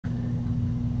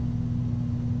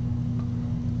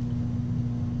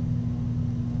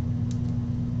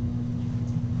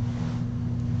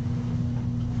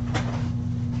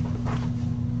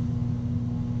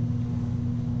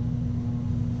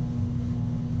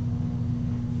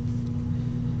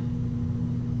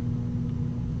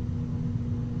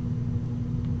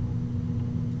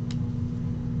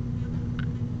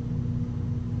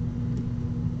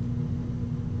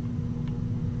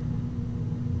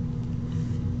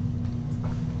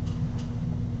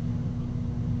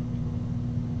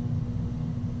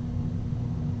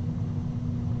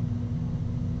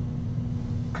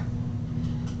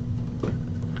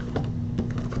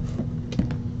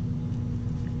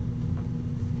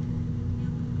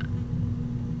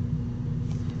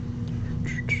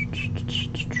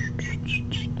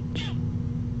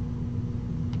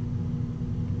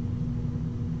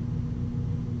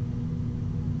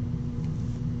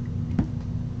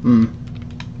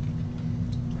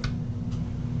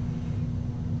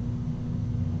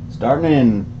Starting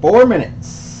in 4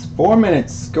 minutes. 4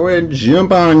 minutes. Go ahead and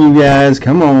jump on, you guys.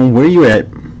 Come on. Where you at?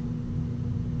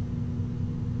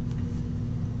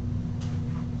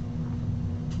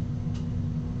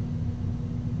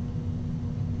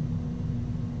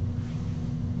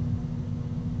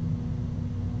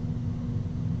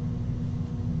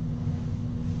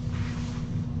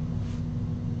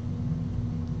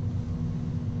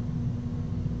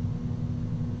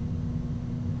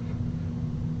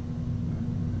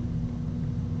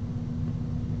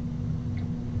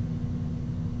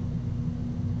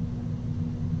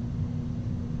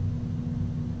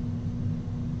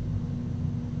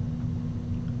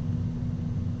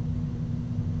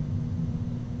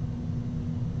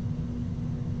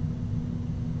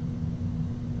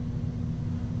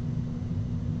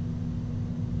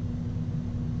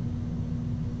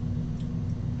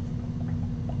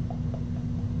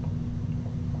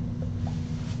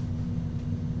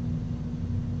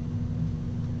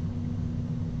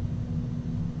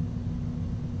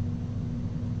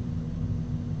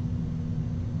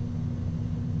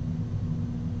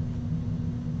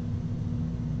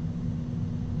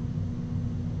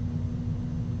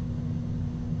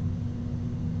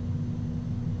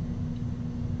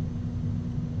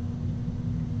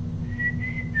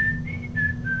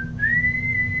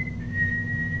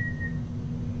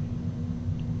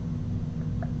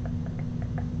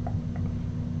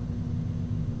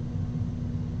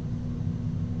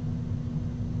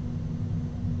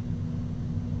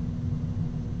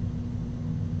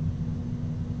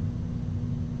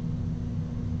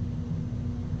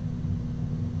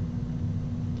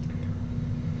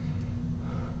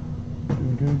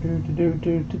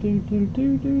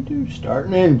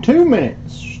 Starting in 2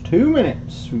 minutes. 2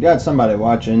 minutes. We got somebody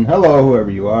watching. Hello, whoever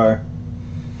you are.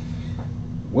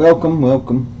 Welcome,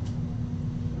 welcome.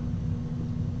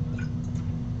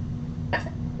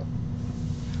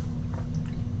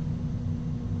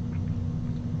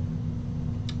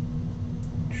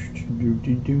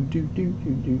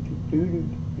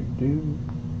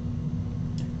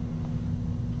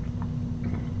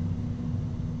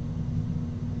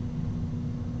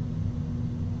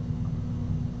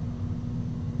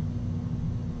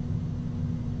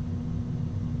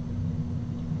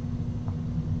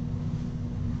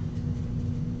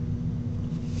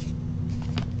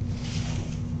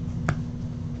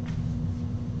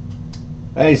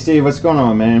 Hey Steve, what's going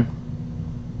on, man?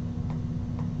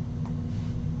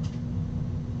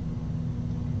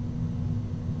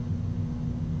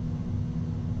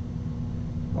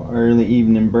 Early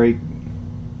evening break.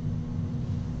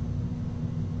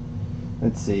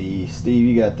 Let's see, Steve,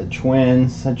 you got the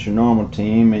Twins. That's your normal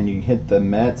team, and you hit the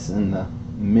Mets and the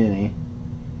Mini.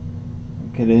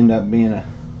 It could end up being a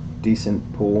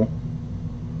decent pool.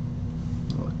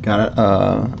 Got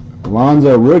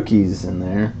Alonso rookies in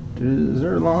there. Is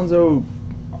there Alonso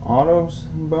autos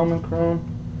in Bowman Chrome?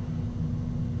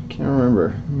 I can't remember.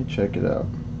 Let me check it out.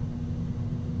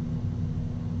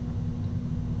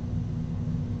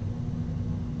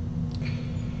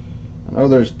 I know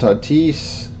there's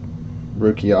Tatis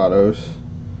rookie autos.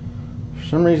 For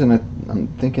some reason I'm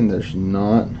thinking there's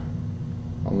not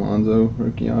Alonso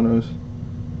rookie autos.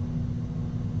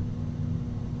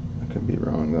 I could be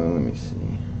wrong though. Let me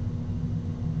see.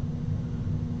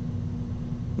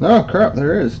 Oh crap,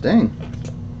 there is. Dang.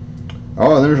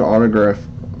 Oh, there's autograph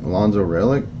Alonso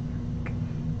relic.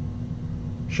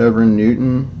 Chevron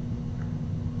Newton.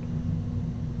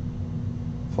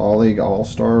 Fall League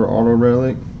All-Star auto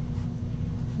relic.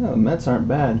 Oh, the Mets aren't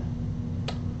bad.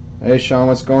 Hey Sean,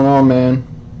 what's going on, man?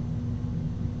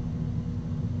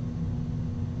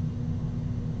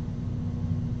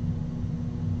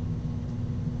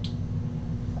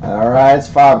 Alright, it's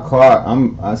 5 o'clock.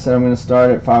 I said I'm going to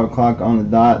start at 5 o'clock on the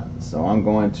dot, so I'm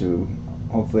going to.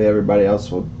 Hopefully everybody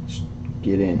else will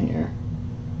get in here.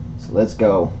 So let's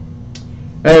go.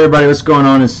 Hey everybody, what's going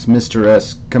on? It's Mr.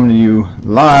 S coming to you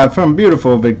live from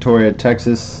beautiful Victoria,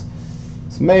 Texas.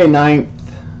 It's May 9th.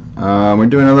 We're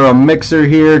doing a little mixer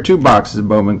here. 2 boxes of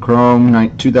Bowman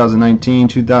Chrome 2019,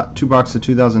 2 boxes of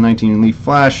 2019 Elite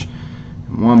Flash,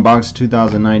 and 1 box of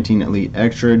 2019 Elite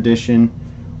Extra Edition.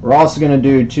 We're also going to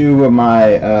do 2 of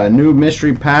my new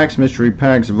Mystery Packs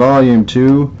Volume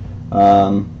 2.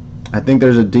 I think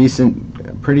there's a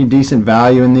pretty decent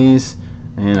value in these,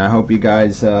 and I hope you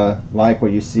guys like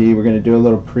what you see. We're going to do a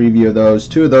little preview of those.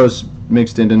 2 of those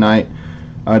mixed in tonight.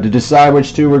 To decide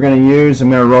which 2 we're going to use, I'm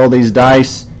going to roll these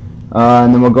dice,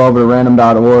 and then we'll go over to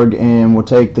random.org, and we'll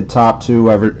take the top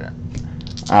 2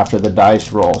 after the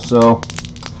dice roll. So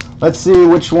let's see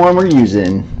which one we're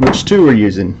using, which 2 we're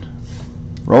using.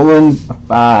 Rolling a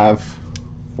 5,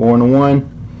 4 and a 1,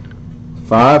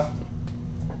 5.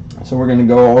 So we're going to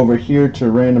go over here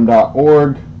to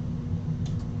random.org.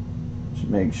 Just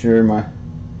make sure my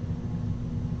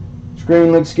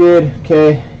screen looks good.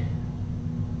 Okay.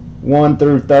 1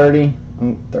 through 30.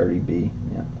 Oh, 30B.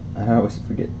 Yeah. I always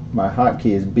forget. My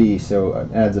hotkey is B, so it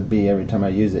adds a B every time I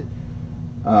use it.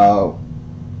 So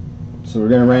we're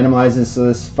going to randomize this. So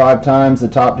this 5 times. The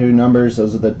top 2 numbers,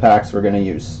 those are the packs we're going to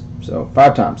use. So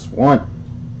 5 times. 1.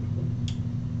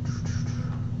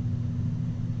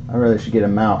 I really should get a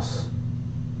mouse.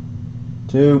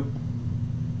 2.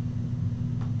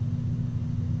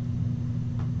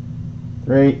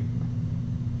 3.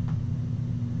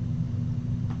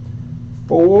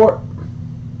 4.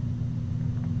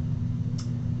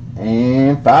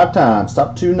 And 5 times.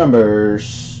 Top 2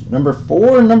 numbers. Number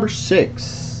 4 and number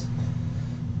 6.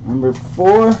 Number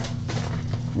 4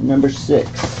 and number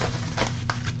 6.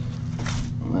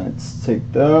 Let's take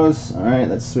those. Alright,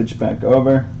 let's switch back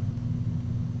over.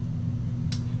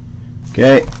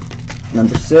 Okay,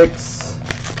 number 6.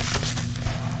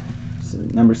 So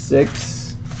number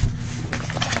 6.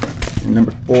 And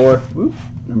number 4. Whoop,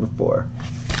 number 4.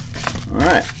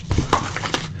 Alright.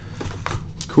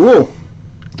 Cool.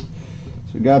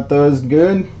 So we got those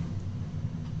good.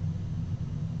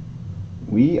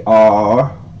 We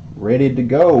are ready to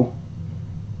go.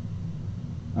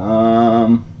 Let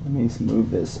me just move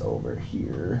this over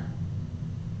here.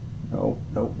 Nope.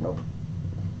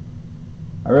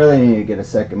 I really need to get a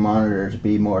second monitor to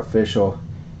be more official,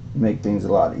 make things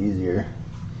a lot easier.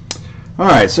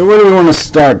 Alright, so where do we want to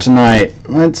start tonight?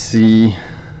 Let's see.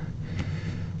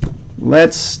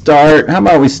 Let's start, how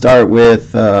about we start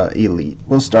with Elite?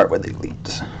 We'll start with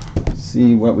Elite. Let's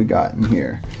see what we got in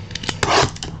here.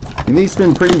 Elite's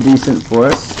been pretty decent for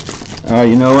us.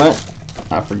 You know what?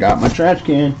 I forgot my trash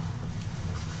can.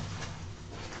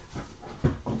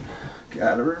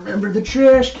 Gotta remember the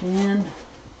trash can.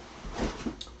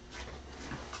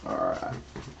 Alright.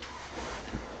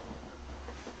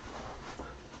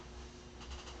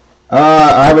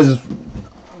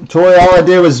 All I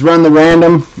did was run the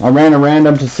random. I ran a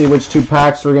random to see which 2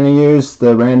 packs we're going to use.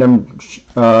 The random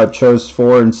chose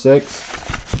 4 and 6.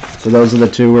 So those are the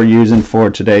 2 we're using for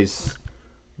today's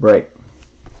break.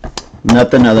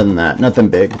 Nothing other than that. Nothing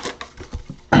big.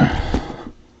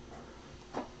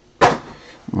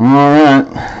 Alright.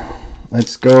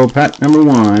 Let's go pack number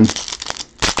 1.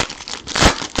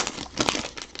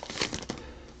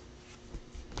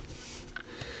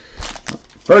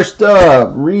 First up,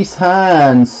 Rece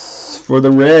Hinds for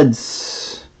the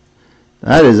Reds.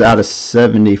 That is out of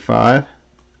 75.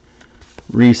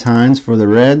 Rece Hinds for the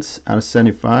Reds out of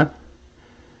 75.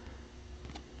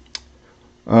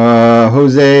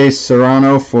 Jose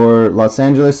Serrano for Los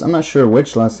Angeles. I'm not sure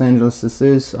which Los Angeles this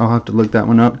is. I'll have to look that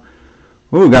one up.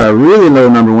 Oh, got a really low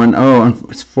number 1. Oh,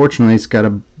 unfortunately, it's got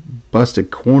a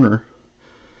busted corner.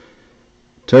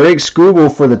 Tarik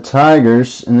Skubal for the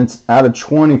Tigers, and it's out of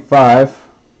 25.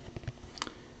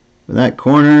 That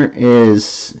corner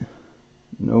is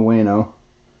no bueno.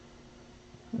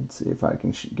 Let's see if I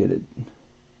can get it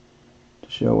to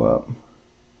show up.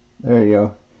 There you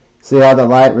go. See how the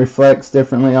light reflects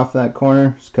differently off that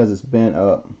corner? It's because it's bent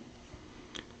up.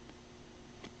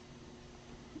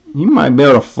 You might be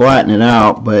able to flatten it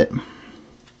out, but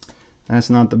that's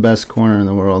not the best corner in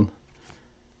the world.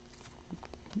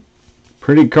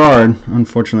 Pretty card.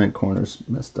 Unfortunately, that corner's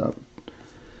messed up.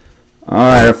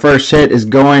 Alright, our first hit is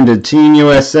going to Team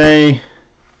USA,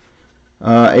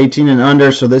 18 and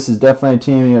under, so this is definitely a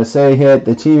Team USA hit.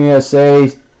 The Team USA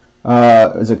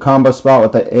is a combo spot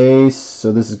with the ace,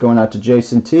 so this is going out to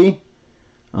Jason T.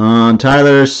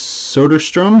 Tyler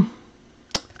Soderstrom,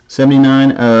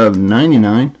 79 of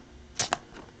 99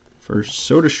 for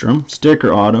Soderstrom,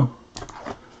 sticker auto.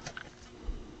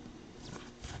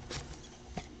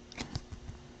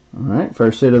 Alright,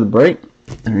 first hit of the break.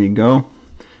 There you go.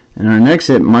 And our next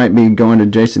hit might be going to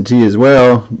Jason T as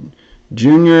well.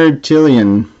 Junior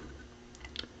Tillian,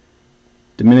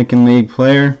 Dominican League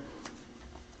player.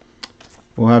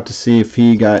 We'll have to see if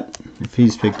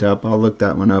he's picked up. I'll look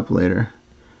that one up later.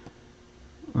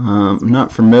 I'm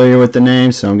not familiar with the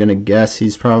name, so I'm going to guess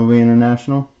he's probably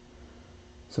international.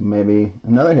 So maybe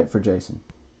another hit for Jason.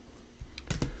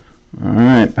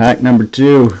 Alright, pack number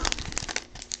 2.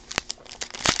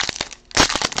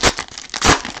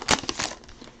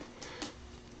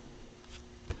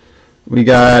 We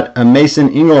got a Mason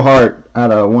Engelhart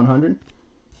out of 100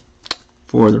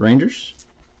 for the Rangers.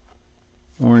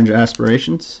 Orange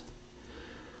Aspirations.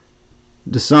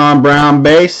 Desan Brown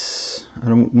base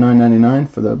out of 9.99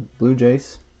 for the Blue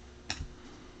Jays.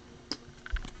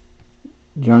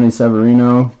 Johnny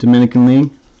Severino, Dominican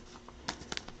League.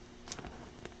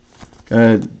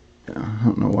 I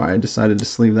don't know why I decided to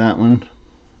sleeve that one,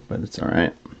 but it's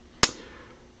alright.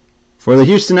 For the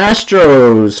Houston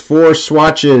Astros, 4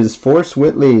 swatches. Forrest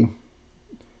Whitley.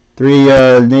 3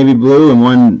 navy blue and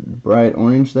 1 bright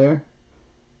orange there.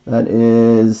 That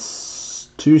is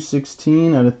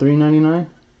 $216 out of $399.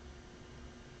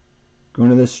 Going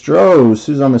to the Stros.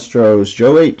 Who's on the Stros?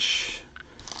 Joe H.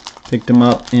 Picked him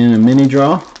up in a mini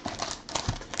draw.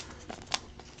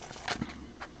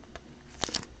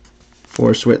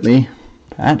 Forrest Whitley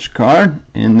patch card.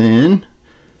 And then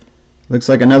looks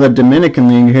like another Dominican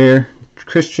League here.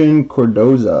 Christian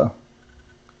Cardozo.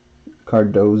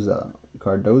 Cardozo.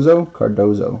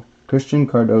 Christian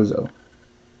Cardozo.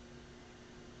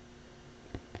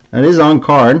 That is on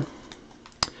card.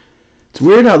 It's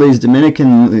weird how these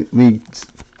Dominican League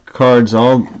cards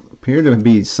all appear to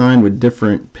be signed with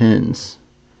different pins.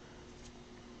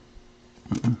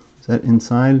 Is that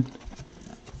inside?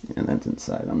 Yeah, that's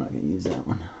inside. I'm not going to use that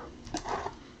one.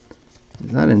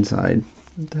 Is that inside?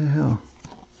 What the hell?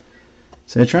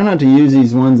 So I try not to use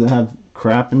these ones that have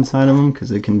crap inside of them because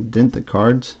they can dent the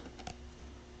cards.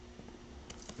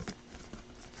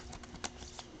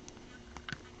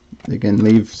 They can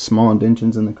leave small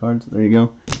indentions in the cards. There you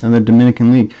go. Another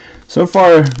Dominican League. So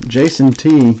far, Jason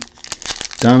T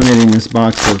dominating this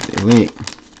box of Elite.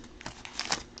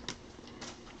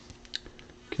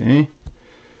 Okay.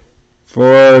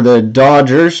 For the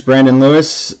Dodgers, Brandon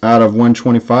Lewis out of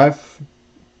 125.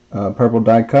 Purple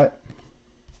die cut.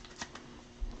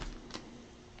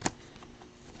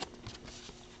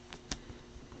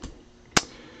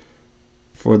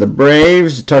 For the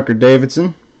Braves, Tucker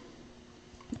Davidson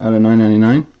out of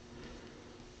 999.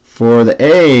 For the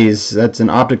A's, that's an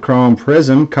Optichrome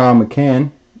Prism, Kyle McCann.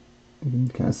 You can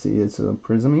kind of see it's a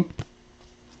prismy.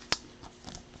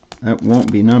 That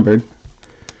won't be numbered.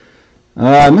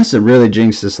 I must have really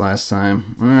jinxed this last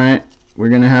time. Alright, we're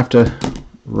going to have to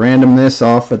random this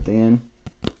off at the end.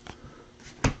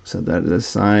 Set that to the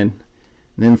side. And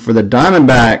then for the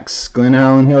Diamondbacks, Glenn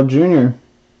Allen Hill Jr.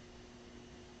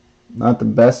 Not the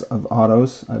best of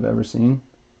autos I've ever seen.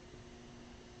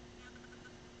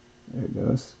 There it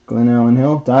goes. Glenn Allen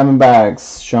Hill.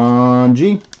 Diamondbacks. Sean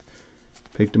G.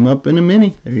 Picked him up in a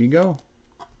mini. There you go.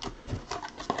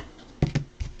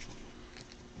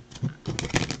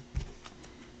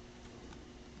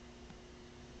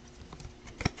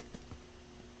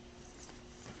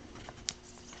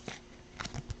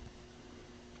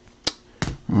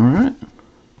 Alright.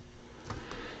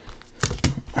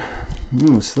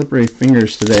 Slippery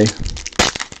fingers today.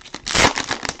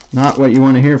 Not what you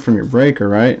want to hear from your breaker,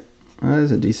 right? Oh,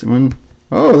 there's a decent one.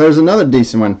 Oh, there's another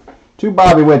decent one. 2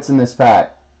 Bobby Witts in this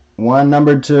pack. One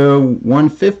numbered to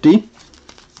 150.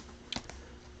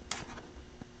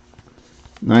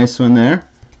 Nice one there.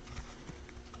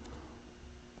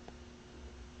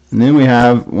 And then we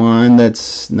have one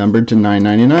that's numbered to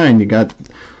 999. You got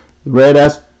the red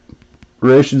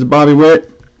aspirations Bobby Witt.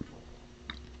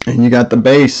 And you got the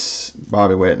base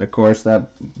Bobby Witt. And of course,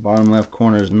 that bottom left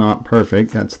corner is not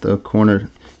perfect. That's the corner,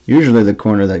 usually the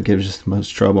corner that gives us the most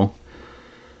trouble.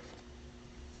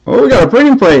 Oh, we got a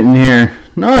printing plate in here.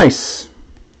 Nice.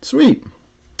 Sweet.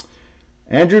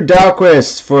 Andrew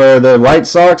Dalquist for the White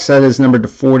Sox. That is numbered to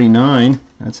 49.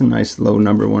 That's a nice low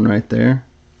number one right there.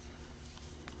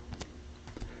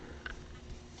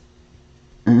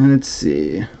 And let's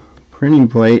see. Printing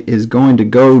plate is going to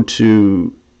go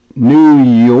to New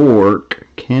York,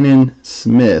 Kenan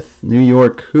Smith. New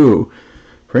York who?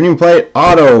 Printing plate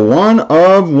auto, 1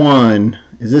 of 1.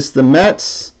 Is this the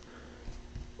Mets?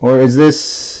 Or is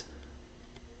this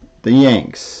the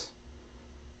Yanks?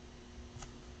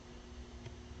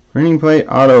 Printing plate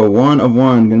auto, 1 of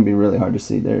 1. Going to be really hard to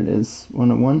see. There it is.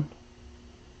 1 of 1.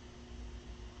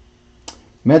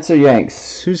 Mets or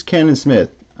Yanks? Who's Kenan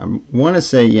Smith? I want to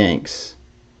say Yanks,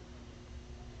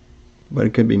 but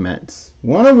it could be Mets.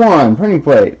 1 of 1 printing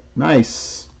plate.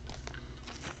 Nice.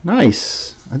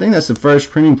 Nice. I think that's the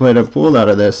first printing plate I've pulled out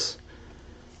of this.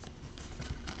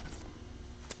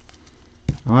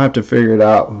 I'll have to figure it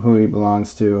out who he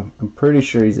belongs to. I'm pretty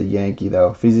sure he's a Yankee,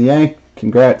 though. If he's a Yank,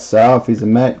 congrats, Sal. If he's a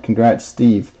Met, congrats,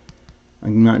 Steve.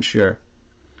 I'm not sure.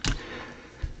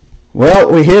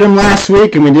 Well, we hit him last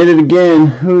week, and we did it again.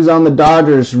 Who's on the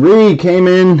Dodgers? Ree came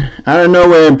in out of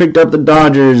nowhere and picked up the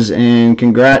Dodgers. And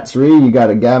congrats, Ree. You got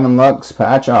a Gavin Lux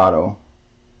patch auto.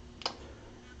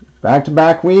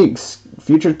 Back-to-back weeks.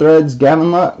 Future Threads,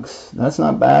 Gavin Lux. That's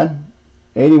not bad.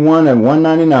 81 and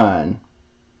 199.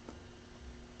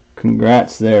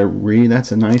 Congrats there, Ree.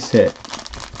 That's a nice hit.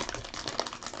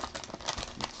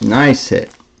 Nice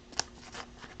hit.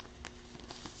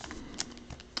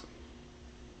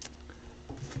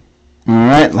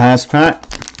 Alright, last pack.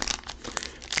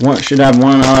 What should have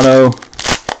one auto?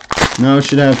 No, it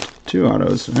should have two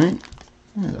autos, right?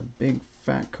 There's a big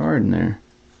fat card in there.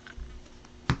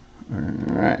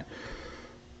 Alright.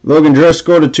 Logan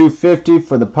Driscoll to 250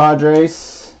 for the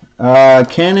Padres.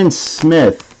 Cannon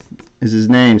Smith is his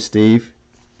name, Steve.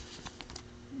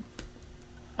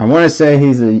 I want to say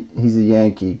he's a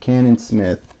Yankee. Cannon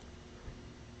Smith.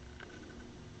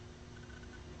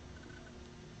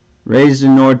 Raised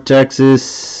in North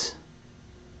Texas.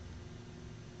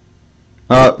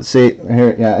 Oh, see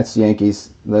here, yeah, it's Yankees.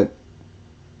 Look,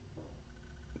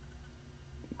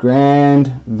 Grand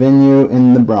Venue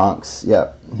in the Bronx.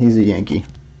 Yep, he's a Yankee.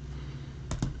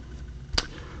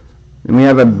 And we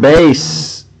have a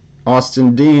base,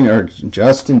 Austin Dean, or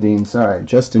Justin Dean. Sorry,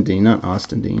 Justin Dean, not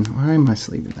Austin Dean. Why am I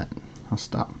sleeping that? I'll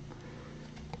stop.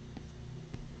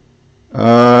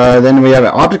 Then we have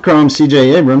an Optichrome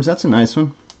C.J. Abrams. That's a nice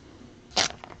one.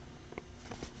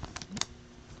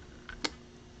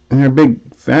 And our big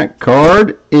fat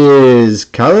card is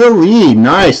Khalil Lee.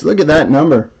 Nice. Look at that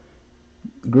number.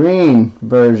 Green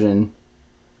version.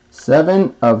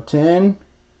 7 of 10.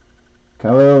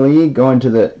 Khalil Lee going to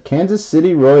the Kansas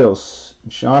City Royals.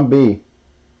 Sean B.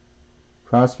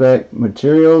 Prospect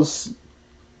materials.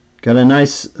 Got a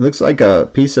nice, it looks like a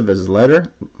piece of his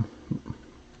letter.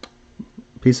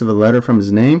 Piece of a letter from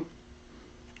his name.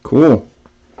 Cool.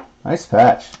 Nice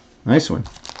patch. Nice one.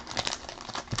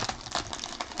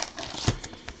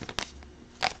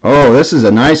 Oh, this is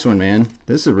a nice one, man.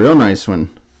 This is a real nice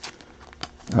one.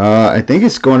 I think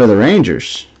it's going to the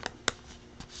Rangers.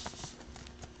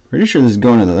 Pretty sure this is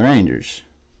going to the Rangers.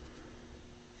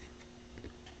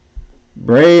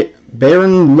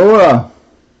 Baron Laura.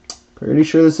 Pretty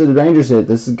sure this is a Rangers hit.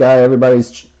 This is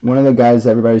one of the guys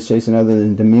everybody's chasing other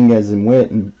than Dominguez and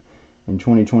Witt in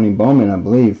 2020 Bowman, I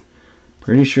believe.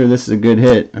 Pretty sure this is a good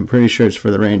hit. I'm pretty sure it's for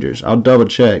the Rangers. I'll double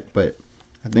check, but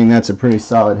I think that's a pretty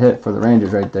solid hit for the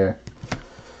Rangers right there.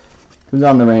 Who's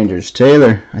on the Rangers?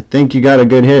 Taylor, I think you got a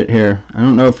good hit here. I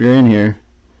don't know if you're in here,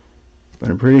 but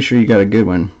I'm pretty sure you got a good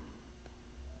one.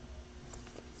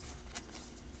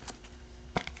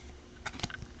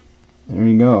 There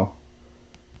you go.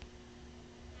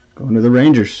 Going to the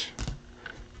Rangers.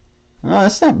 Oh,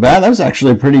 that's not bad. That was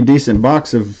actually a pretty decent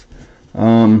box of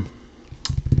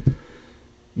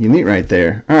Elite right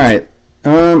there. Alright.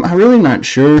 I'm really not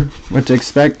sure what to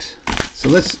expect. So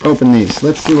let's open these.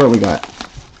 Let's see what we got.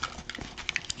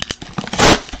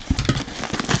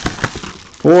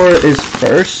 4 is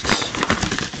first.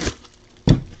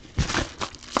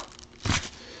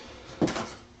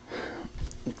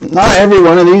 Not every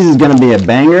one of these is going to be a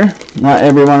banger. Not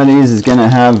every one of these is going to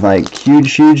have like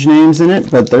huge names in it,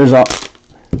 but there's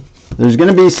going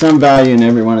to be some value in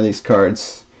every one of these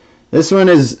cards. This one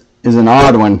is an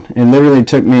odd one. It literally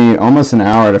took me almost an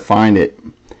hour to find it.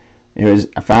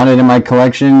 I found it in my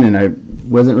collection and I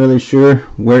wasn't really sure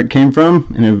where it came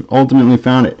from, and I ultimately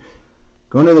found it.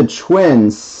 Going to the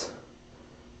Twins,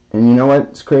 and you know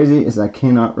what's crazy is I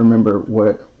cannot remember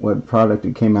what product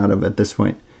it came out of at this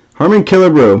point. Harmon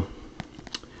Killebrew.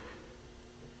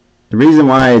 The reason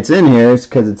why it's in here is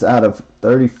because it's out of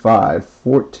 35.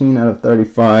 14 out of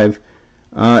 35.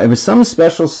 It was some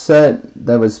special set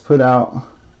that was put out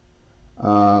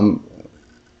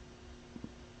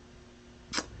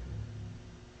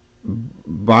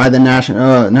by the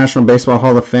National Baseball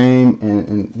Hall of Fame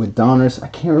and with Donruss. I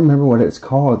can't remember what it's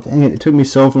called. Dang it took me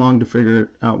so long to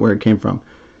figure out where it came from.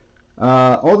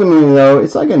 Ultimately, though,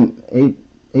 it's like an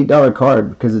 $8 card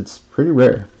because it's pretty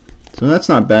rare. So that's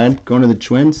not bad. Going to the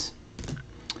Twins.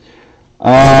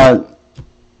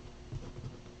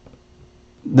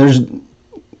 There's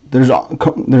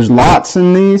lots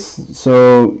in these,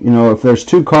 so you know if there's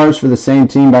 2 cards for the same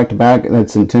team back to back,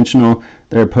 that's intentional.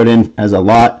 They're put in as a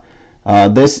lot.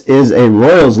 This is a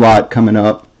Royals lot coming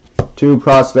up. 2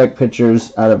 prospect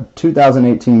pitchers out of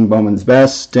 2018 Bowman's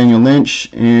Best, Daniel Lynch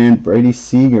and Brady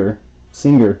Singer.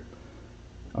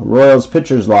 A Royals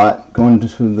pitchers lot going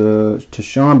to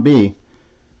Sean B.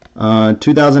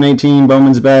 2018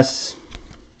 Bowman's Best.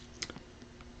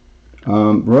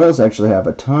 Royals actually have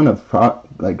a ton of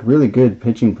really good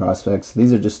pitching prospects.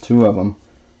 These are just 2 of them.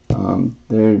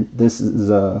 This is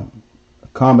a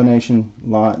combination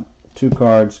lot. 2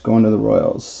 cards going to the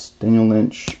Royals. Daniel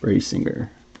Lynch, Brady Singer.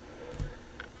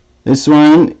 This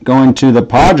one going to the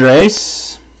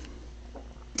Padres.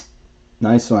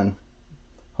 Nice one.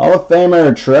 Hall of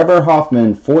Famer Trevor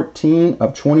Hoffman, 14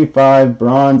 of 25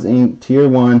 Bronze Ink Tier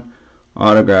 1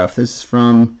 autograph. This is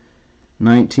from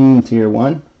 19 Tier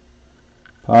 1.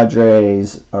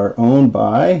 Padres are owned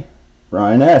by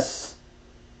Brian S.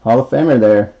 Hall of Famer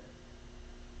there.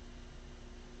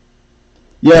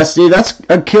 Yeah, Steve, that's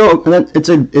a kill. It's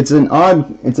an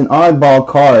oddball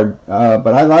card,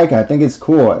 but I like it. I think it's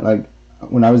cool. Like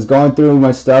when I was going through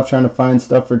my stuff trying to find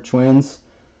stuff for Twins,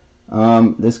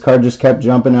 this card just kept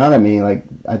jumping out at me. Like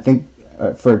I think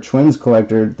for a Twins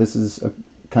collector, this is a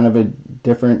kind of a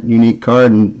different, unique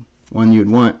card and one you'd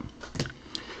want.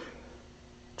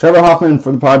 Trevor Hoffman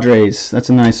for the Padres. That's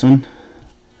a nice one.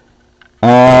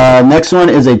 Next one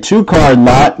is a 2-card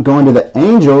lot going to the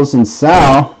Angels and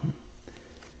Sal.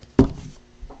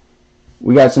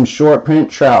 We got some short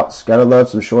print Trouts. Gotta love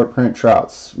some short print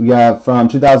Trouts. We got from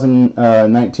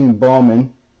 2019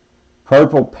 Bowman,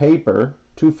 Purple Paper,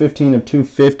 215 of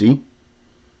 250.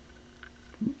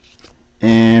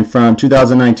 And from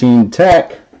 2019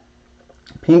 Tech,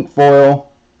 Pink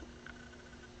Foil,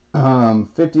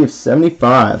 50 of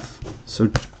 75.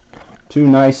 So 2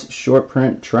 nice short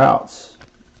print Trouts.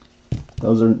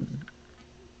 Those are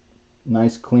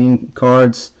nice clean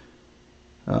cards.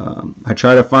 I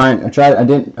tried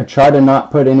to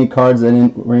not put any cards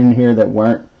that were in here that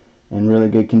weren't in really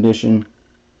good condition.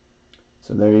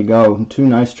 So there you go, 2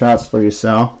 nice Trouts for you,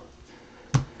 Sal.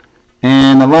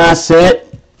 And the last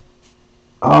hit,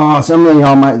 some of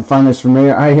y'all might find this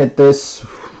familiar. I hit this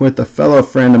with a fellow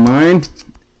friend of mine.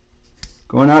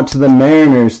 Going out to the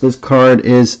Mariners, this card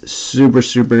is super,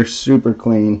 super, super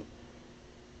clean.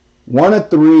 1 of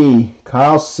 3,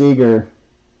 Kyle Seager.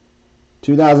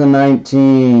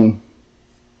 2019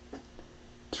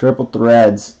 Triple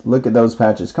Threads. Look at those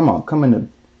patches. Come on, come into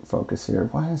focus here.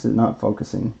 Why is it not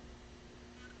focusing?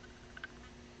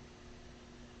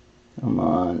 Come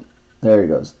on. There he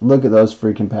goes. Look at those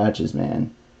freaking patches,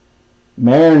 man.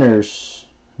 Mariners.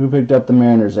 Who picked up the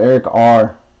Mariners? Eric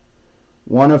R.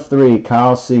 1 of 3,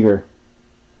 Kyle Seager.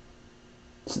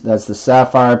 That's the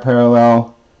Sapphire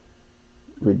Parallel.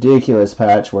 Ridiculous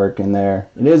patchwork in there.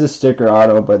 It is a sticker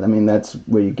auto, but I mean that's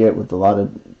what you get with a lot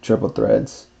of Triple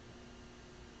Threads.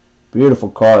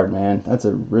 Beautiful card, man. That's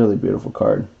a really beautiful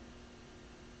card.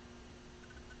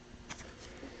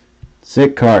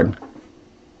 Sick card.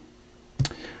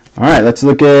 Alright, let's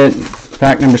look at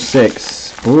pack number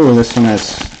 6. Ooh, this one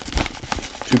has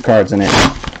 2 cards in it.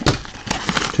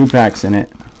 2 packs in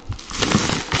it.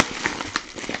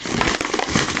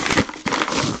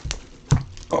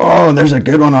 Oh, there's a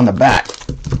good one on the back.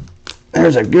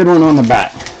 There's a good one on the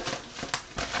back.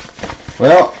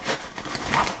 Well,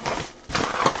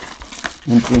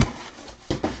 empty.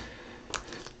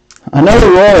 Another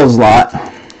Royals lot.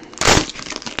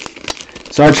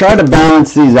 So I tried to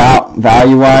balance these out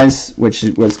value-wise, which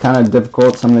was kind of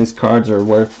difficult. Some of these cards are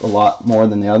worth a lot more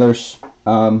than the others.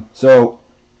 So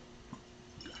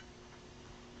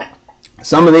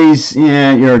some of these,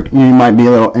 yeah, you might be a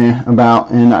little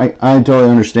about, and I totally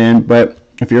understand. But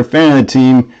if you're a fan of the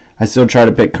team, I still try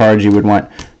to pick cards you would want.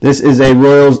 This is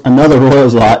another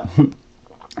Royals lot.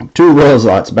 2 Royals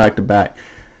lots back to back.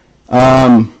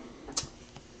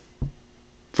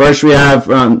 First, we have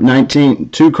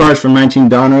 2 cards from 19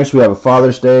 Donruss. We have a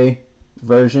Father's Day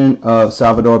version of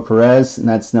Salvador Perez, and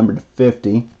that's numbered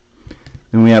 50.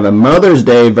 Then we have a Mother's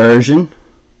Day version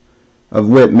of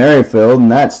Whit Merrifield,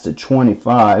 and that's to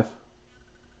 25.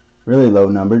 Really low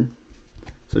numbered.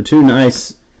 So 2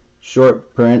 nice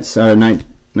short prints out of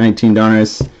 19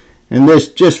 Donruss. And this,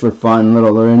 just for fun,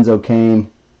 little Lorenzo Cain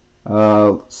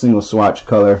single swatch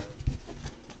color.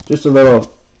 Just a little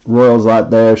Royals lot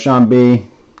there. Sean B.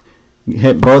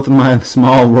 hit both of my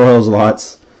small Royals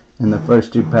lots in the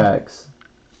first 2 packs.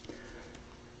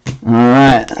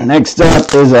 Alright, next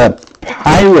up is a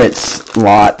Pirates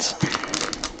lot.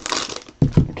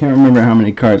 I can't remember how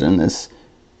many cards in this.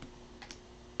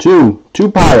 2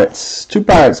 Pirates. 2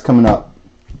 Pirates coming up.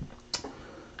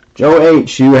 Joe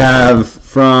H, you have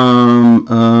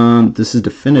from, this is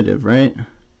definitive, right?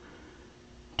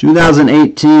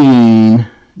 2018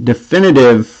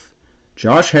 definitive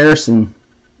Josh Harrison.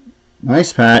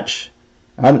 Nice patch.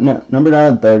 Numbered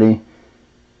out of 30.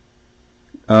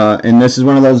 And this is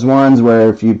one of those ones where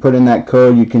if you put in that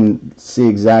code, you can see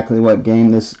exactly what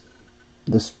game this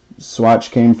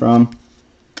swatch came from.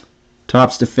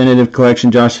 Topps Definitive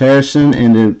Collection Josh Harrison,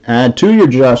 and to add to your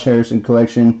Josh Harrison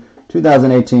collection,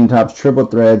 2018 Topps Triple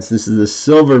Threads. This is the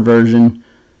silver version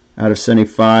out of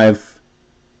 75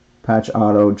 patch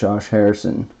auto Josh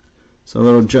Harrison. So a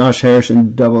little Josh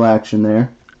Harrison double action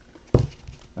there.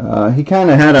 He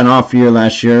kind of had an off year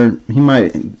last year. He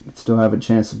might still have a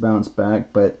chance to bounce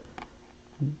back, but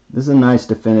this is a nice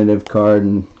definitive card,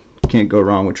 and can't go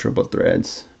wrong with Triple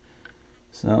Threads.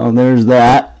 So there's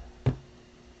that.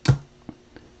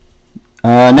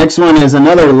 Next one is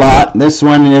another lot. This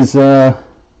one is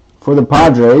for the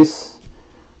Padres.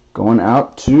 Going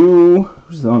out to,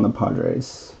 who's on the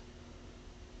Padres?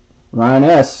 Ryan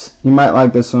S., you might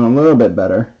like this one a little bit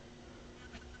better.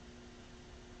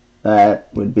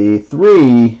 That would be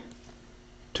 3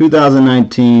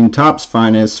 2019 Topps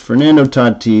Finest Fernando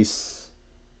Tatis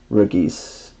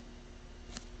rookies.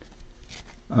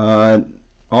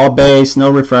 All base,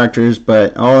 no refractors,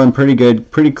 but all in pretty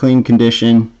good, pretty clean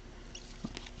condition.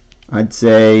 I'd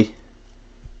say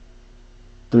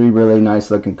 3 really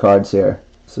nice looking cards here.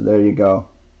 So there you go.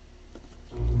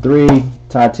 3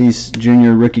 Tatis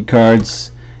Jr. rookie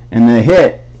cards, and the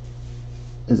hit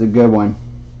is a good one.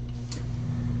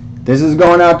 This is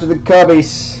going out to the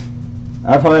Cubbies.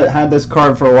 I've had this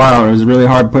card for a while. It was really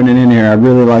hard putting it in here. I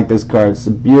really like this card. It's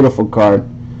a beautiful card.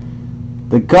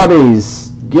 The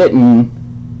Cubbies getting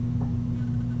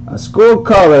a School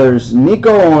Colors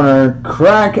Nico Hoerner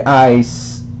Crack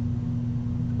Ice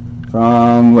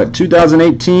from what,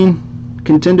 2018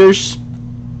 contenders.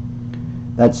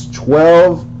 That's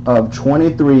 12 of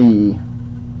 23.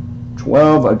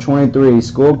 12 of 23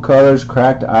 School Colors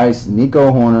Cracked Ice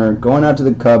Nico Hoerner going out to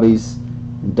the Cubbies.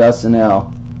 Dustin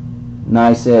L.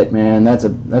 Nice hit, man. That's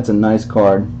a nice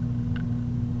card.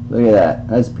 Look at that.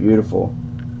 That's beautiful.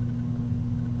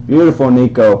 Beautiful,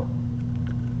 Nico.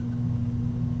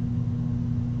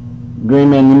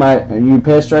 Greenman, are you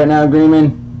pissed right now,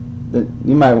 Greenman?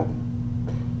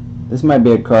 This might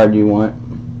be a card you want.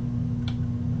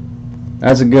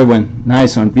 That's a good one.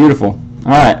 Nice one. Beautiful.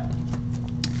 All right.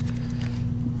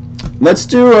 Let's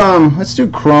do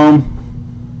Chrome,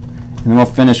 and then we'll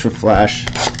finish with Flash.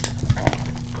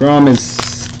 Chrome is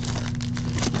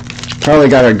probably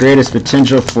got our greatest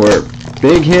potential for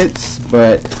big hits,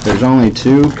 but there's only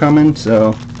 2 coming,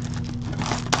 so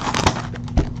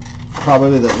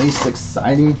probably the least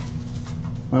exciting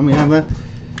one we have left.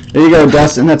 There you go,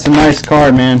 Dustin. That's a nice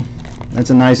card, man.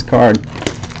 That's a nice card.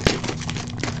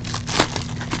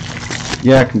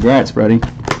 Yeah, congrats, buddy.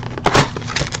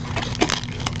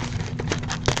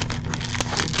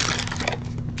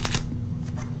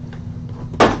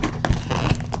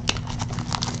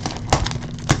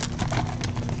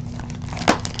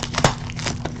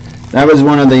 That was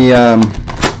one of the,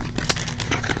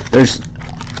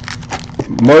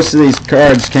 most of these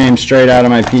cards came straight out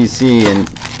of my PC, and,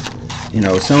 you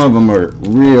know, some of them were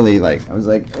really like, I was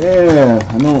like, I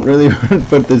don't really want to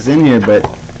put this in here, but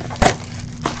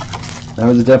that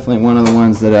was definitely one of the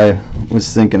ones that I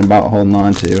was thinking about holding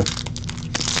on to.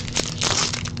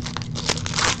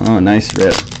 Oh, nice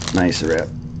rip. Nice rip.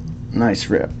 Nice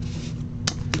rip.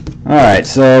 Alright,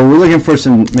 so we're looking for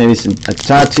maybe a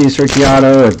Tatis rookie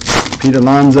auto, a Pete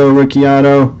Alonso rookie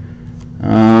auto.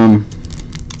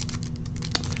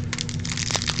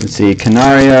 Let's see,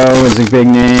 Canario is a big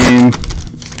name.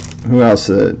 Who else?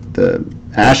 The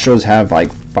Astros have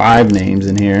like 5 names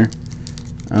in here.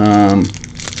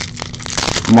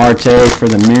 Marte for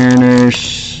the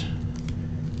Mariners.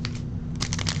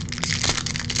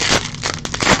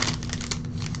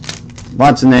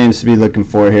 Lots of names to be looking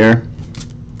for here.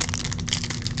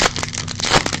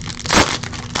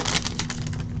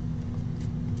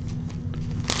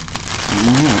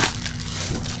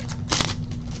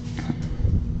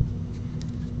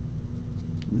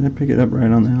 Did I pick it up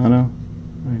right on the auto?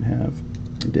 Might have.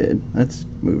 I did. Let's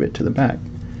move it to the back.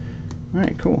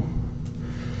 Alright, cool.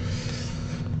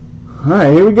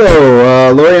 Alright, here we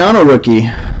go. Laureano rookie.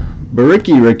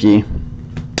 Baricki rookie.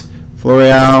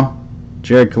 Florial.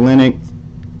 Jared Kalenic.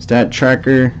 Stat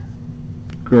Tracker.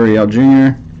 Gurriel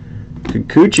Jr.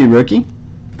 Kikuchi rookie.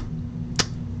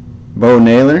 Bo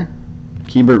Naylor.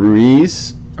 Keibert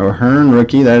Ruiz. O'Hearn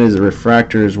rookie. That is a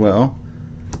refractor as well.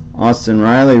 Austin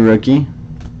Riley rookie.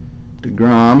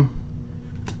 DeGrom.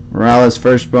 Morales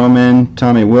first Bowman.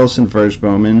 Tommy Wilson first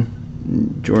Bowman.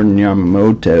 Jordan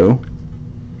Yamamoto.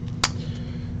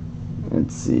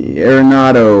 Let's see.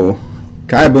 Arenado.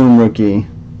 Kai Boom rookie.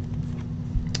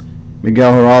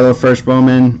 Miguel Geraldo first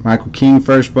Bowman. Michael King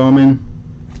first Bowman.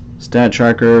 Stat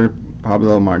Tracker.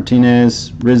 Pablo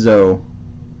Martinez. Rizzo.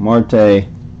 Marte.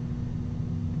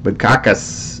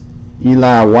 Bakakas.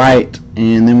 Eli White.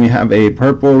 And then we have a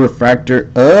purple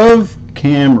refractor of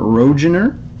Cam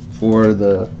Rogener for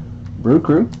the Brew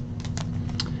Crew.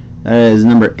 That is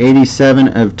number 87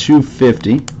 of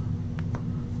 250.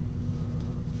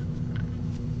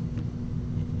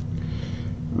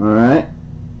 Alright.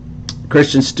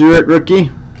 Christian Stewart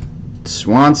rookie.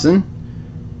 Swanson.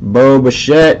 Bo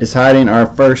Bichette is hiding our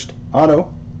first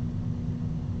auto.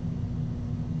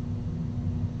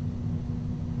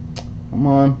 Come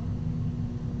on.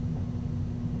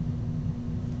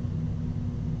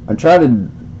 I tried a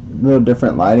little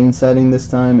different lighting setting this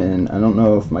time, and I don't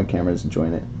know if my camera's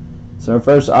enjoying it. So our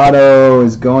first auto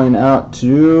is going out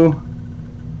to...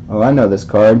 Oh, I know this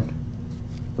card.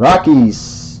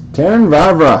 Rockies, Terran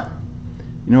Vavra.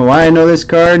 You know why I know this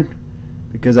card?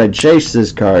 Because I chased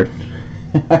this card.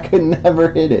 I could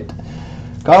never hit it.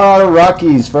 Colorado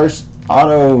Rockies, first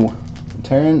auto,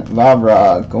 Terran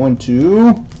Vavra, going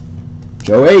to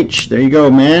Joe H. There you go,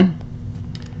 man.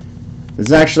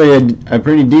 It's actually a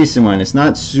pretty decent one. It's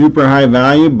not super high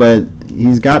value, but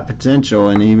he's got potential,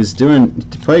 and he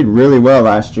played really well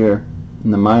last year in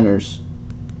the minors.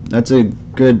 That's a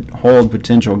good hold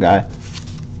potential guy.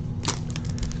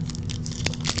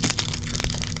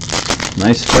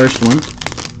 Nice first one.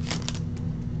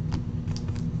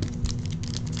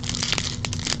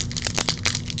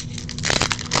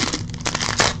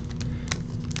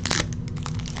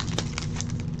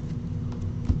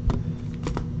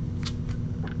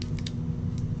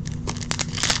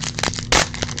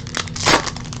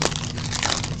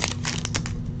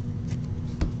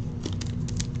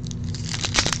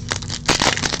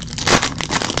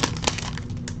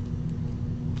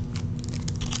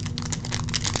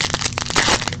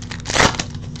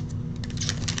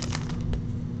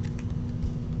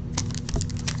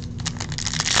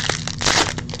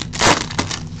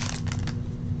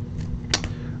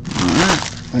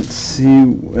 Let's see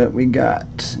what we got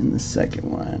in the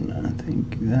second one. I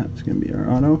think that's going to be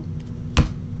our auto.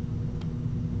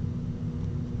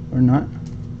 Or not.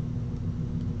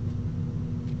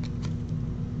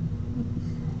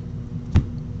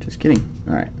 Just kidding.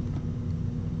 Alright.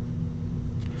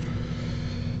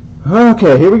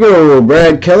 Okay, here we go.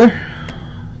 Brad Keller.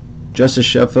 Justice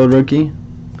Sheffield rookie.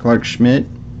 Clark Schmidt.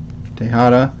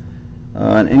 Tejada.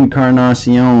 An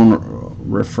Encarnacion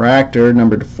refractor,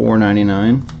 number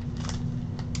 499.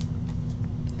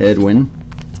 Edwin.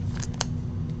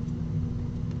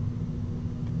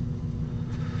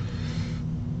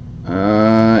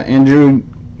 Andrew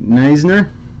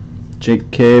Neisner, Jake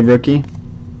Cave rookie.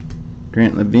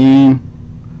 Grant Levine,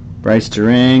 Bryce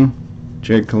Terang,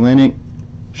 Jared Kalenic,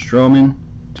 Stroman,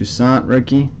 Toussaint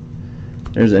rookie.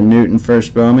 There's a Newton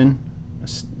first Bowman, a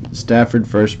Stafford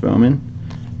first Bowman,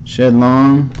 Shed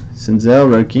Long,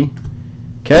 Senzel rookie,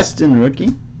 Keston rookie,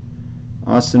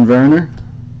 Austin Werner,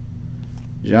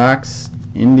 Jacques,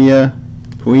 India,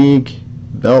 Puig,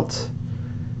 Belt,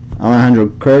 Alejandro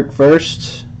Kirk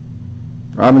first,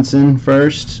 Robinson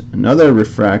first, another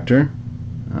refractor,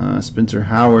 Spencer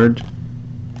Howard,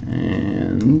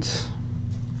 and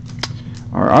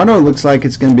our auto looks like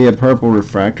it's going to be a purple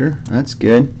refractor. That's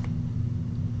good.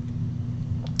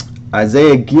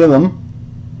 Isaiah Gillum.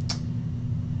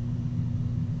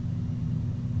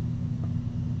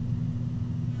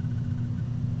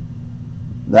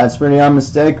 That's pretty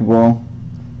unmistakable.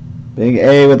 Big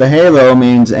A with a halo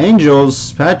means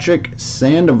Angels. Patrick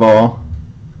Sandoval.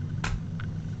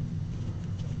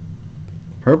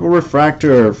 Purple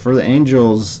refractor for the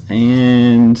Angels.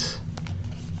 And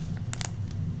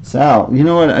Sal, you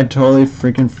know what I totally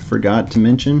freaking forgot to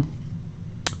mention?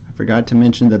 I forgot to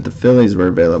mention that the Phillies were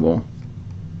available.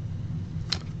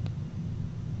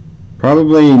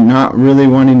 Probably not really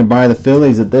wanting to buy the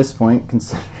Phillies at this point,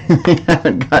 considering they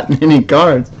haven't gotten any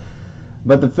cards.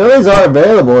 But the Phillies are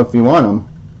available if you want them.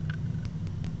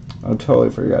 I totally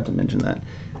forgot to mention that.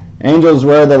 Angels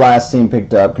were the last team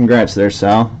picked up. Congrats there,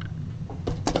 Sal.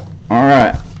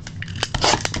 Alright.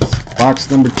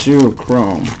 Box number 2 of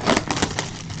Chrome.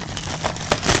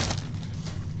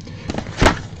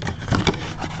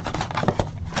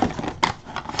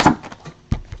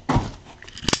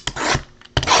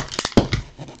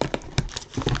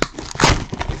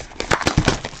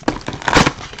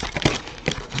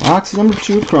 Box number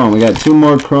 2 Chrome. We got 2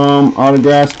 more Chrome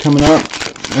autographs coming up.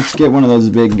 Let's get one of those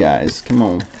big guys. Come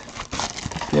on.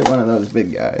 Get one of those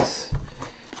big guys.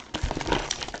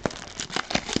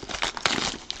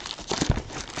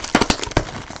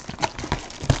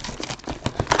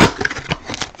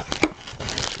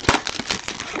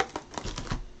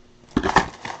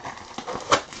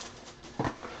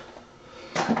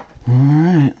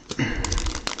 Alright.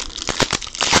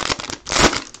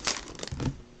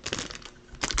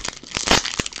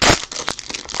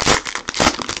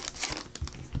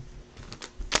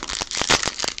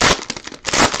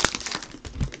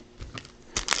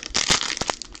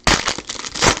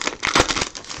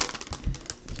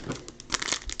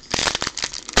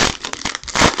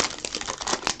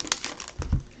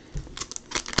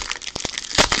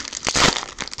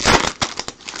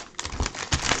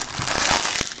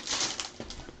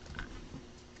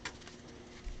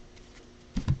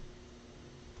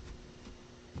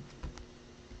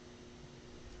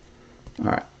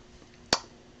 Alright.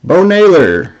 Bo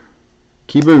Naylor.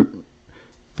 Keyboot.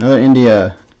 Another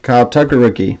India. Kyle Tucker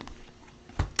rookie.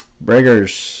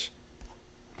 Braggers.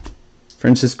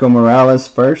 Francisco Morales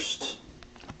first.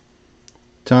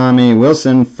 Tommy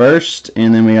Wilson first.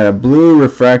 And then we got a blue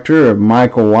refractor of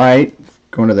Michael White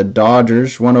going to the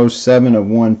Dodgers. 107 of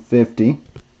 150.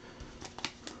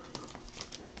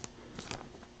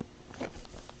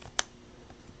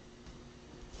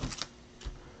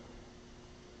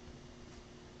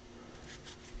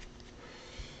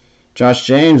 Josh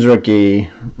James rookie.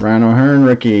 Ryan O'Hearn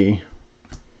rookie.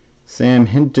 Sam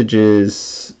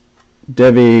Hintages.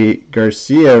 Devi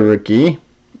Garcia rookie.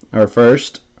 Our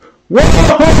first. Whoa!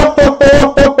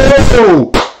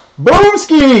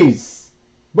 Boomskis!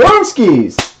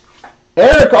 Boomskis!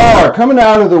 Eric R. coming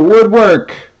out of the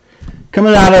woodwork.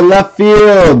 Coming out of left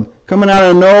field. Coming out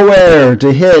of nowhere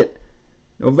to hit.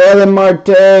 Novelli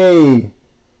Marte.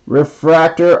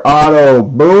 Refractor auto.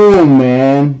 Boom,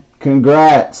 man.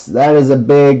 Congrats. That is a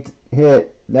big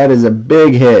hit. That is a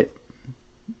big hit.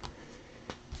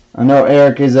 I know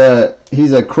Eric is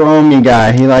he's a chromey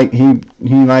guy. He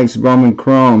likes Roman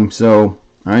Chrome, so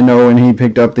I know when he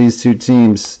picked up these two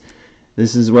teams,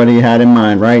 this is what he had in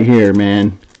mind right here,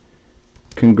 man.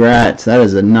 Congrats. That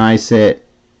is a nice hit.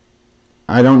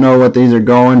 I don't know what these are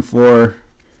going for,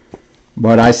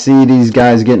 but I see these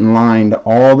guys getting lined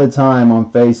all the time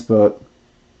on Facebook.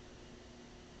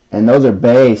 And those are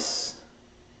base.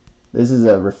 This is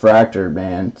a refractor,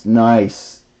 man. It's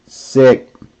nice. Sick.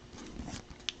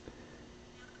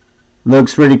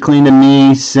 Looks pretty clean to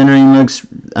me. Centering looks,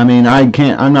 I mean,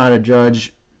 I'm not a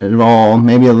judge at all.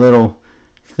 Maybe a little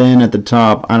thin at the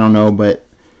top. I don't know, but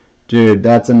dude,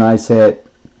 that's a nice hit.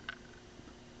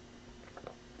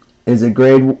 Is it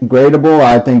gradable?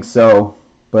 I think so.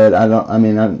 But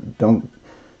don't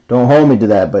hold me to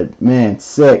that, but man,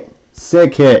 sick.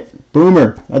 Sick hit.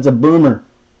 Boomer. That's a boomer.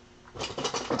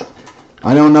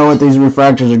 I don't know what these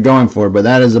refractors are going for, but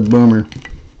that is a boomer.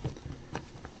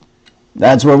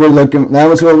 That was what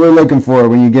we're looking for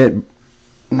when you get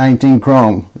 19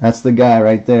 chrome. That's the guy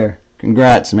right there.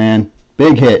 Congrats, man.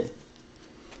 Big hit.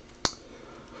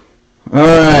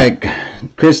 Alright.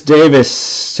 Chris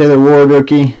Davis, Taylor Ward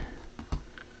rookie.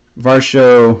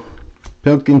 Varsho,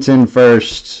 Pilkington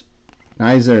first.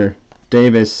 Nizer,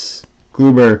 Davis,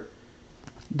 Kluber,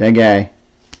 that guy.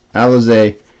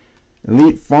 Alize.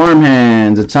 Elite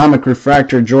Farmhands. Atomic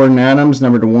Refractor Jordan Adams,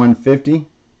 number to 150.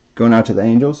 Going out to the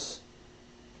Angels.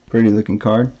 Pretty looking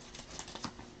card.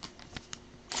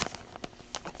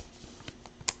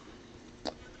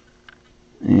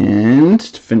 And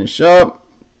to finish up,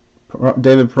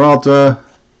 David Peralta,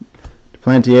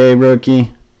 Duplantier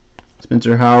rookie,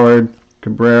 Spencer Howard,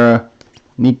 Cabrera,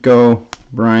 Nico,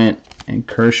 Bryant, and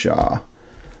Kershaw.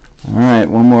 Alright,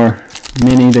 one more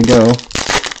mini to go.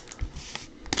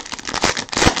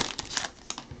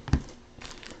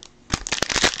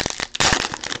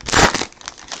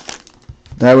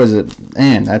 That was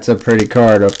man, that's a pretty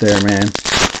card up there, man.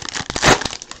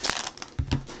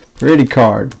 Pretty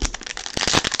card.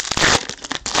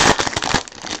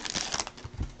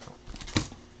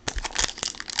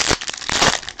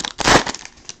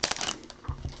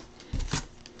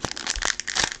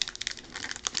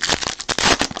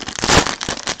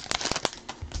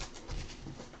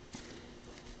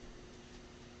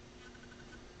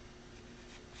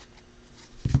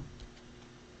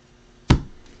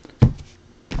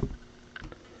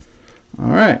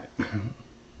 Alright,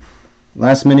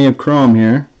 last mini of chrome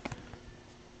here.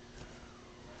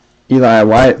 Eli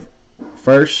White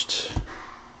first.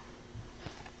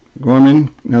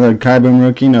 Gorman, another Kai Boom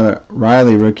rookie, another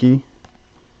Riley rookie.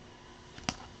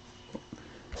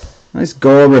 Nice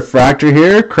gold refractor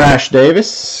here. Crash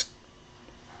Davis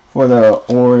for the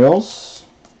Orioles.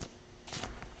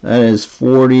 That is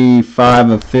 45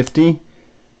 of 50.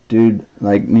 Dude,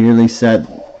 like nearly set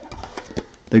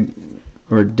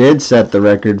did set the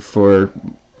record for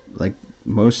like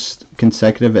most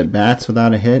consecutive at bats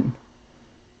without a hit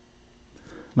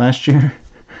last year.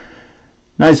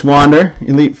 Nice Wander.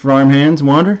 Elite Farmhands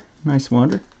Wander. Nice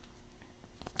Wander.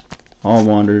 All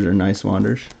Wanders are nice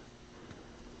Wanders.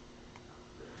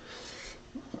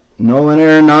 Nolan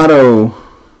Arenado,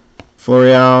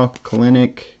 Florial,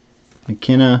 Kalinick,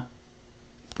 McKenna,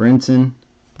 Brinson,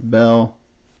 Bell,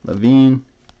 Levine,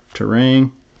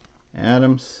 Terang,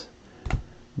 Adams,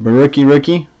 Barucki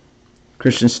rookie,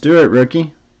 Christian Stewart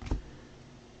rookie,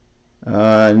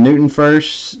 Newton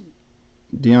first,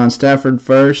 Deion Stafford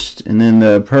first, and then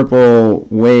the purple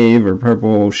wave or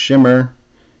purple shimmer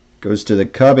goes to the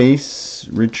Cubbies,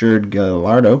 Richard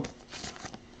Gallardo.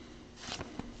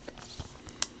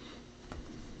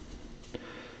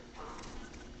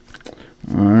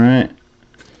 Alright.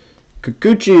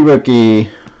 Kikuchi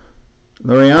rookie,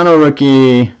 Laureano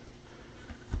rookie,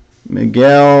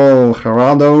 Miguel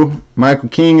Geraldo. Michael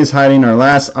King is hiding our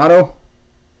last auto.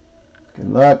 Good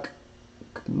luck.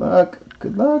 Good luck.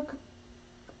 Good luck.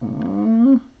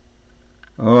 Oh,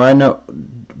 I know.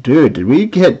 Dude, did we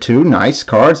get 2 nice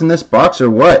cards in this box or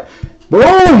what?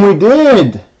 Boom! We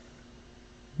did!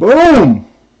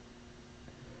 Boom!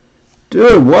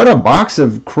 Dude, what a box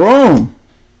of chrome.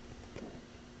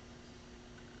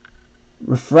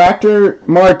 Refractor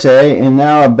Marte, and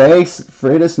now a base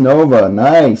Freitas Nova.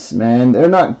 Nice, man. They're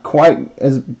not quite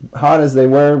as hot as they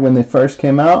were when they first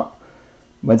came out,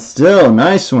 but still,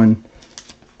 nice one.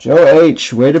 Joe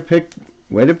H, way to pick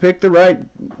the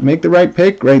right, make the right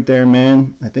pick right there,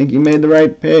 man. I think you made the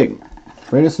right pick.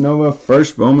 Freitas Nova,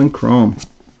 first Bowman Chrome.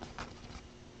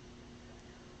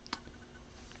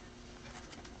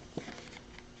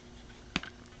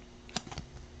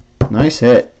 Nice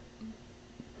hit.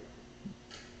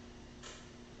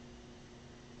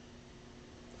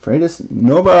 Freitas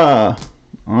Nova.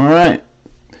 All right.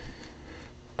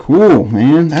 Cool,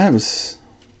 man. That was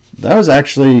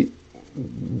actually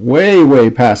way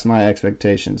past my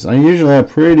expectations. I usually have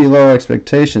pretty low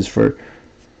expectations for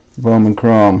Bowman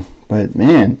Chrome, but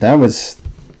man, that was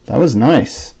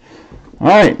nice. All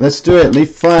right, let's do it.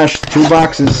 Leaf Flash, 2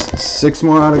 boxes, 6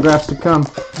 more autographs to come.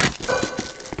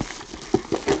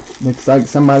 Looks like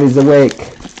somebody's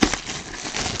awake.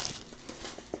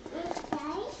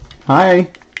 Hi.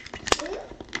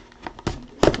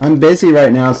 I'm busy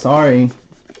right now, sorry.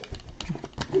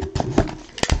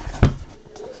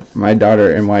 My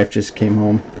daughter and wife just came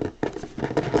home.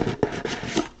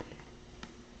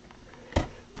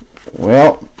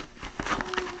 Well,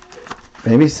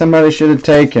 maybe somebody should have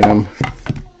taken them,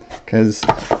 because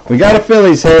we got a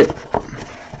Phillies hit.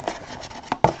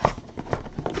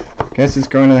 Guess it's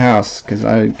going to the house, because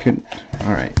I couldn't.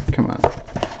 Alright, come on.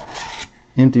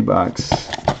 Empty box.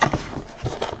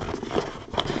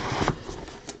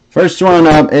 First one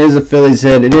up is a Phillies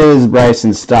hit. It is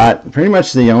Bryson Stott. Pretty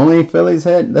much the only Phillies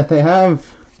hit that they have.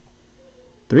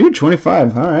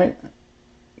 3/25. Alright.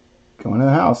 Going to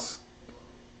the house.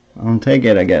 I'll take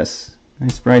it, I guess.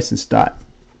 Nice Bryson Stott.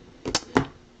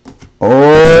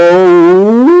 Oh!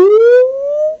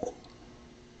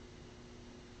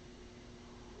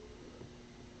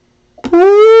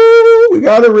 We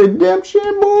got a redemption,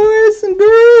 boys and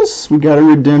girls. We got a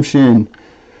redemption.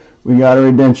 We got a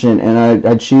redemption, and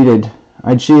I cheated.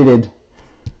 I cheated.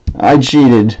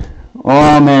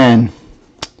 Oh, man.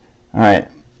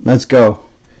 Alright, let's go.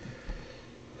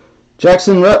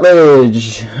 Jackson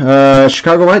Rutledge.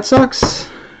 Chicago White Sox.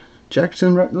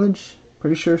 Jackson Rutledge.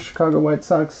 Pretty sure Chicago White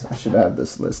Sox. I should have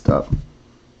this list up.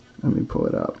 Let me pull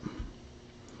it up.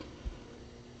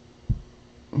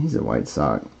 He's a White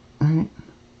Sox. Alright.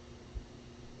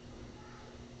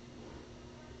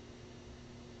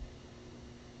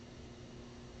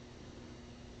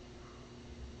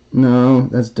 No,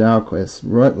 that's Dalquist.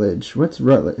 Rutledge. What's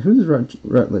Rutledge? Who's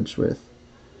Rutledge with?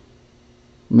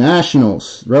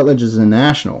 Nationals. Rutledge is a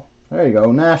National. There you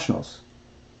go, Nationals.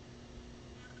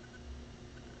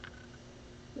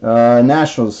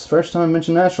 Nationals. First time I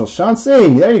mentioned Nationals. Sean C.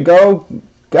 There you go.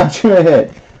 Got you a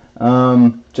hit.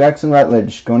 Jackson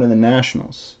Rutledge going to the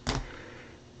Nationals.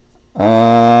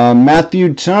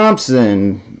 Matthew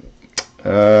Thompson.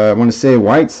 I want to say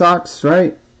White Sox,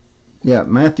 right? Yeah,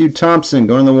 Matthew Thompson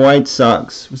going to the White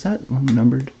Sox. Was that one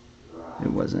numbered?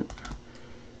 It wasn't.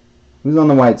 Who's on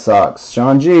the White Sox?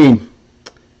 Sean G.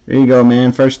 There you go,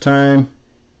 man. First time.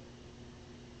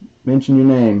 Mention your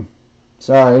name.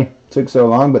 Sorry, took so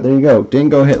long, but there you go. Didn't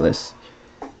go hitless.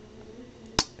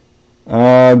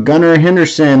 Gunnar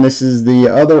Henderson. This is the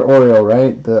other Oriole,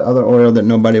 right? The other Oriole that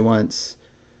nobody wants.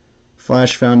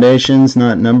 Flash Foundations,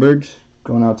 not numbered.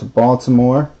 Going out to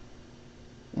Baltimore.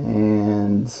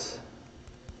 And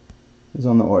who's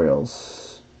on the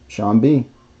Orioles? Sean B.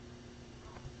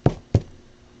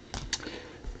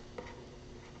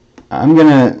 I'm going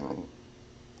to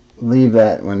leave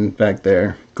that one back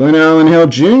there. Glenn Allen Hill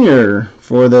Jr.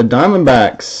 for the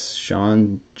Diamondbacks.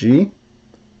 Sean G.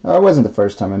 Oh, it wasn't the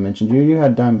first time I mentioned you. You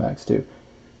had Diamondbacks too.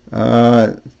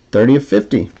 30 of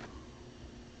 50.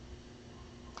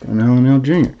 Glenn Allen Hill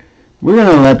Jr. We're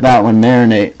going to let that one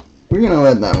marinate.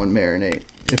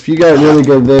 If you got really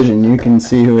good vision, you can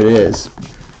see who it is.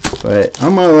 But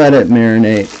I'm going to let it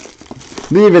marinate.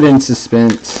 Leave it in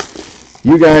suspense.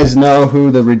 You guys know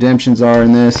who the redemptions are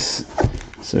in this.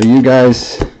 So you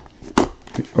guys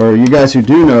who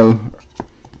do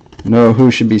know who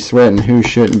should be sweating, who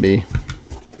shouldn't be.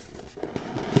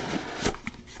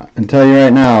 I can tell you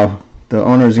right now, the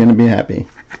owner is going to be happy.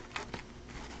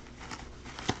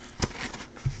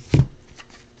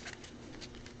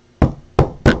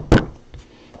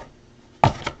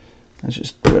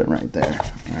 it right there.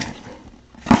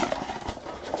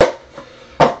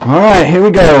 All right, here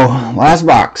we go. Last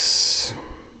box.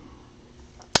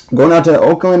 Going out to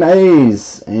Oakland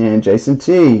A's and Jason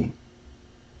T.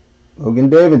 Logan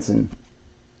Davidson.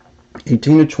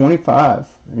 18/25.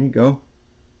 There you go.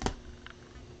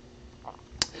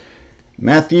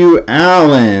 Matthew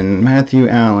Allen. Matthew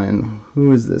Allen.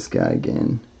 Who is this guy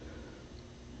again?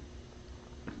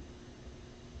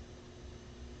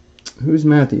 Who's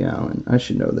Matthew Allen? I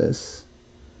should know this.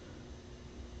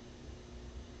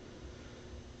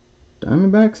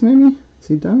 Diamondbacks, maybe? Is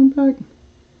he Diamondback?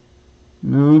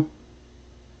 No.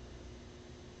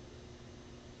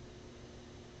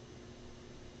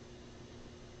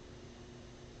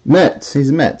 Mets.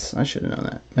 He's Mets. I should have known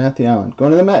that. Matthew Allen. Going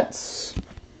to the Mets.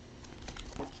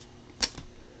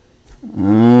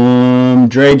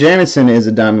 Dre Jamison is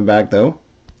a Diamondback, though.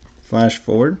 Flash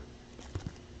forward.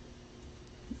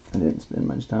 I didn't spend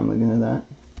much time looking at that.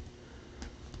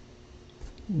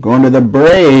 Going to the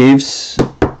Braves.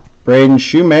 Braden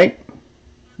Shoemake.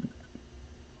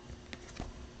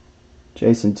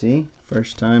 Jason T.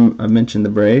 First time I've mentioned the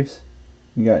Braves.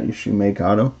 You got your Shoemake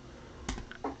auto.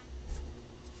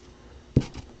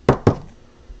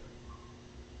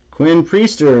 Quinn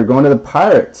Priester going to the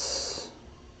Pirates.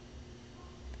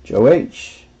 Joe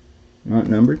H. Not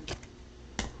numbered.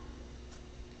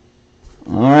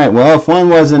 Alright, well, if one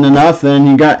wasn't enough, then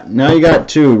you got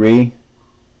two, Ree.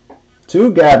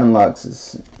 Two Gavin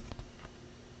Luxes.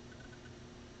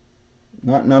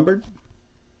 Not numbered,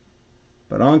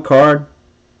 but on card.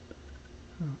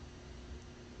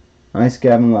 Nice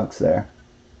Gavin Lux there.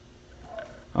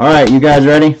 Alright, you guys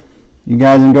ready? You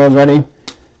guys and girls ready?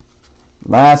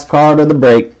 Last card of the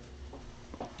break.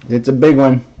 It's a big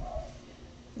one.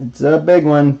 It's a big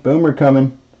one. Boomer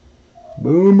coming.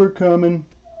 Boomer coming.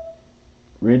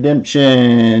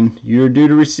 Redemption. You're due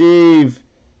to receive.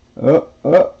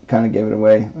 Oh, kind of gave it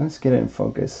away. Let's get it in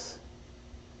focus.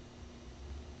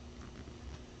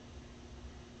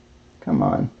 Come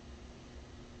on.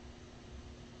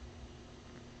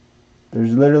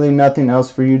 There's literally nothing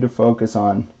else for you to focus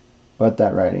on but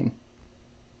that writing.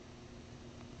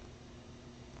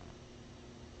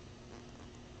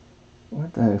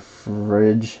 What the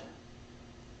fridge?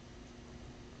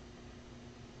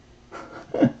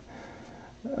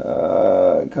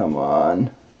 Come on.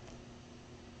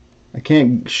 I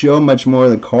can't show much more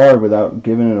of the card without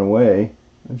giving it away.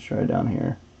 Let's try down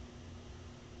here.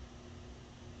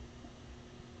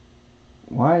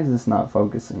 Why is this not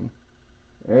focusing?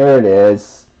 There it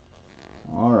is.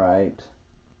 Alright.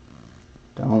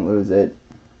 Don't lose it.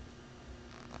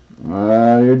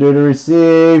 You're due to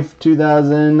receive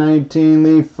 2019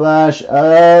 Leaf Flash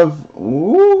of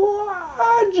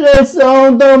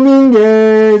Jason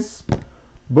Dominguez.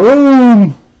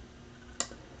 Boom!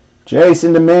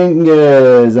 Jason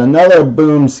Dominguez, another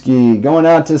boom ski. Going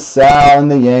out to Sal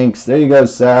and the Yanks. There you go,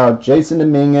 Sal. Jason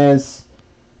Dominguez.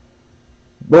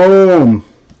 Boom!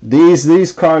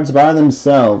 These cards by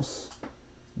themselves,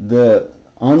 the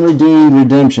unredeemed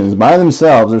redemptions by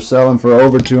themselves, are selling for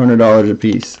over $200 a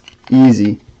piece.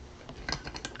 Easy.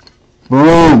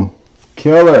 Boom!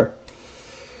 Killer.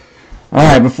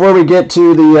 Alright, before we get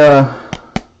to the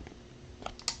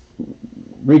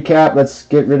recap, let's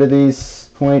get rid of these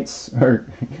points, or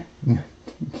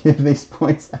give these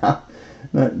points out.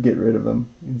 Not get rid of them.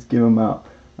 Let's give them out.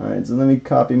 Alright, so let me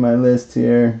copy my list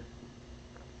here.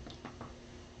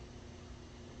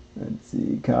 Let's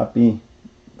see, copy.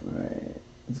 Alright,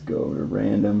 let's go over to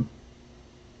random.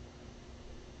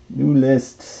 New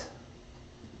list.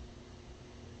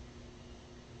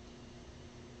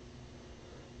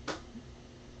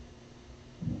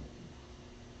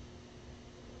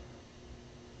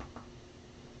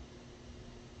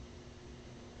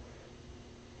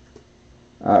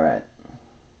 Alright.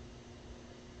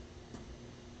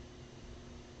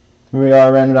 Here we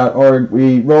are, random.org.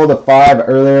 We rolled a 5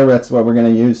 earlier. That's what we're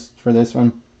going to use for this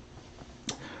one.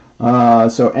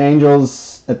 So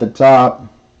Angels at the top.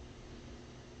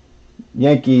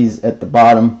 Yankees at the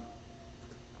bottom.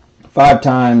 5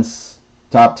 times.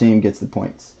 Top team gets the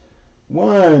points.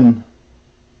 1,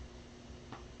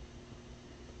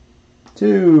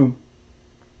 2,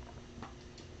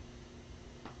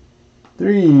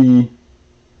 3.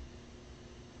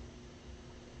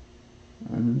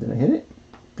 Did I hit it?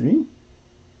 3?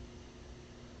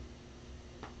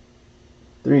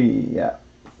 3, yeah.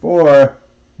 4,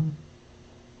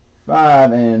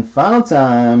 5, and final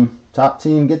time. Top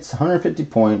team gets 150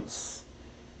 points.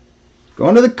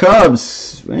 Going to the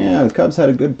Cubs. Yeah, the Cubs had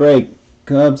a good break.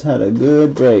 Cubs had a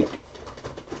good break.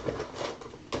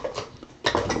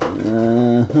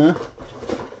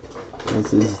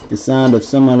 This is the sound of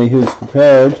somebody who's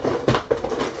prepared.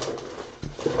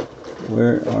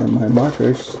 Where are my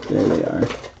markers? There they are.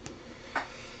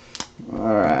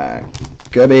 Alright.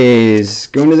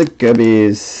 Gubbies. Going to the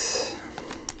Gubbies.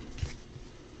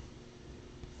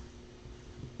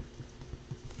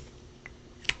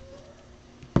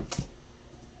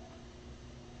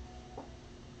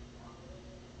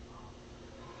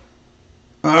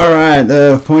 Alright,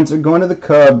 the points are going to the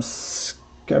Cubs.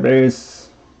 Gubbies.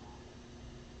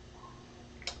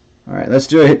 Alright, let's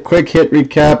do a quick hit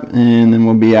recap and then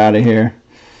we'll be out of here.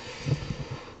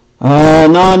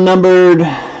 Non-numbered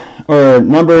or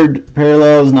numbered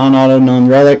parallels, non-auto,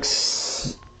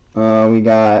 non-relics. We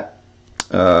got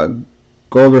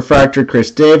Gold Refractor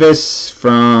Chris Davis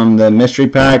from the mystery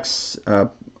packs.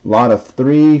 Lot of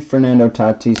 3 Fernando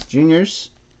Tatis Jr.'s.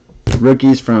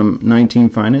 Rookies from 19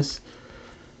 Finest.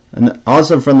 And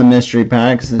also from the mystery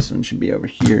packs, this one should be over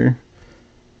here.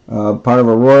 Part of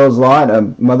a Royals lot, a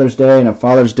Mother's Day and a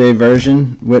Father's Day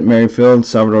version. Whit Merrifield,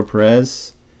 Salvador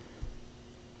Perez.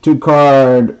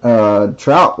 2-card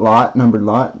Trout lot, numbered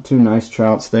lot. 2 nice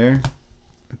Trouts there.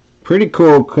 Pretty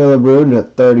cool Killebrew to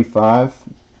 35.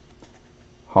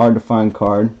 Hard to find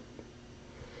card.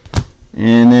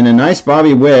 And then a nice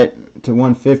Bobby Witt to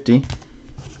 150.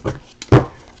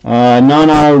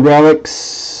 Non-auto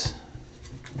relics.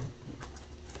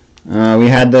 We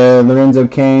had the Lorenzo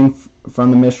Cain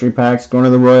from the mystery packs going to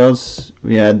the Royals.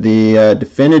 We had the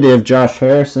definitive Josh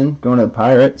Harrison going to the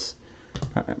Pirates.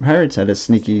 Pirates had a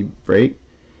sneaky break.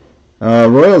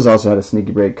 Royals also had a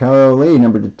sneaky break. Kyle Lee,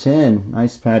 number to 10.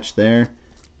 Nice patch there.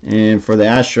 And for the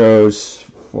Astros,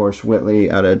 Forrest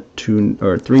Whitley out of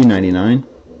 $3.99.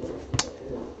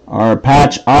 Our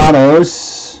patch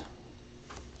autos.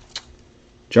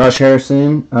 Josh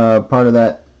Harrison, part of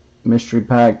that mystery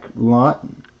pack lot,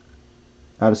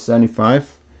 out of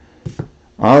 75.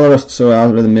 Also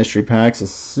out of the mystery packs, a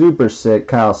super sick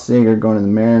Kyle Seager going to the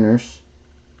Mariners.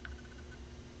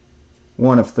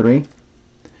 1 of 3.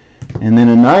 And then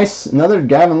another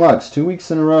Gavin Lux. 2 weeks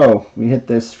in a row. We hit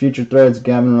this Future Threads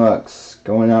Gavin Lux.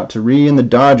 Going out to Ree and the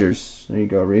Dodgers. There you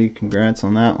go, Ree. Congrats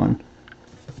on that one.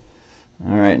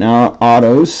 Alright, now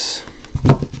autos.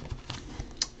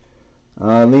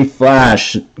 Lee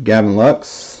Flash, Gavin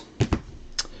Lux.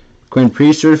 Quinn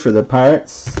Priester for the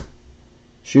Pirates.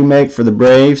 Shoemake for the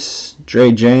Braves.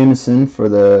 Dre Jameson for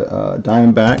the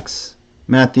Diamondbacks.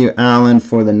 Matthew Allen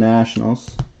for the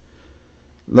Nationals.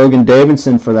 Logan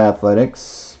Davidson for the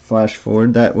Athletics. Flash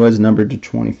forward. That was numbered to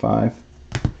 25.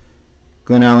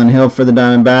 Glenn Allen Hill for the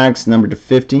Diamondbacks. Numbered to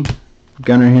 50.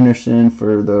 Gunnar Henderson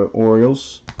for the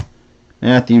Orioles.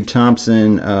 Matthew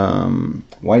Thompson,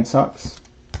 White Sox.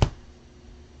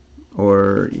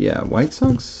 Or, yeah, White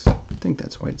Sox? I think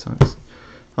that's White Sox.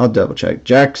 I'll double check.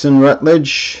 Jackson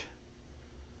Rutledge.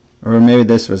 Or maybe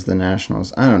this was the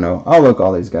Nationals. I don't know. I'll look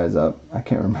all these guys up. I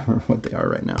can't remember what they are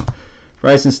right now.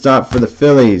 Bryson Stott for the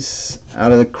Phillies.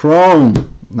 Out of the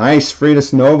Chrome. Nice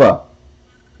Freitas Nova.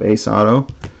 Base auto.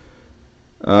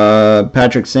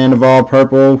 Patrick Sandoval,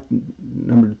 purple.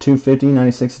 Number 250.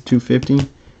 96 to 250.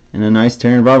 And a nice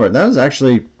Terran Revolver. That was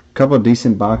actually a couple of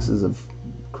decent boxes of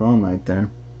Chrome right there.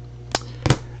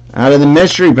 Out of the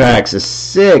mystery packs, a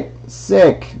sick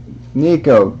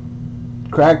Nico.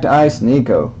 Cracked Ice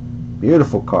Nico.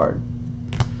 Beautiful card.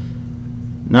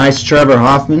 Nice Trevor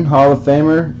Hoffman, Hall of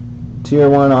Famer. Tier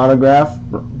 1 autograph.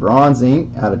 Bronze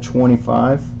ink out of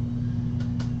 25.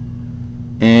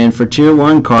 And for Tier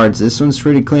 1 cards, this one's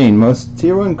pretty clean. Most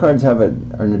Tier 1 cards are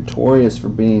notorious for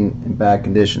being in bad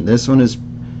condition. This one is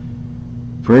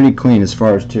pretty clean as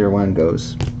far as Tier 1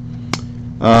 goes.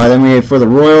 Then for the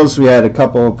Royals, we had a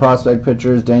couple of prospect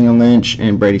pitchers, Daniel Lynch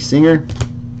and Brady Singer.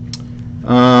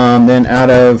 Then out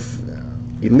of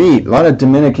Elite, a lot of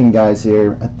Dominican guys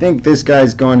here. I think this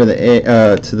guy's going to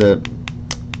the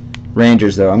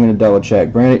Rangers, though. I'm going to double check.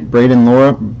 Bayron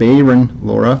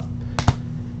Lora.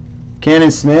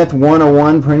 Cannon Smith,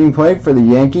 101 printing plate for the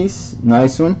Yankees.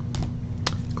 Nice one.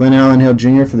 Glenn Allen Hill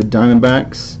Jr. for the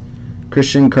Diamondbacks.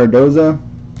 Christian Cardoza.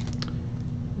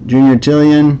 Junior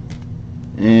Tillian.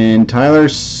 And Tyler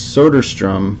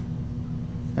Soderstrom.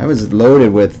 That was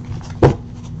loaded with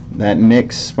that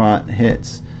mix spot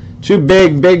hits. 2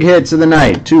 big hits of the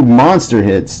night. 2 monster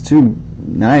hits. 2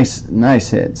 nice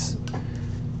hits.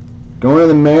 Going to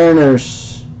the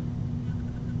Mariners.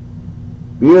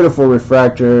 Beautiful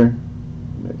refractor.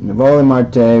 Navoli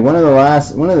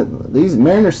Marte. These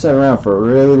Mariners sat around for a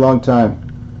really long time.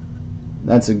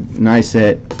 That's a nice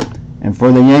hit. And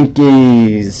for the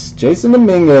Yankees, Jason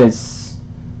Dominguez.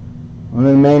 One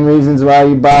of the main reasons why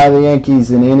you buy the Yankees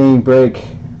in any break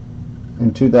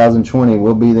in 2020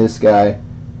 will be this guy.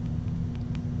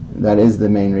 That is the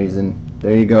main reason.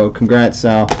 There you go. Congrats,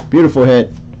 Sal. Beautiful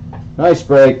hit. Nice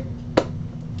break.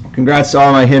 Congrats to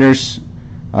all my hitters.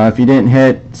 If you didn't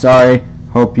hit, sorry.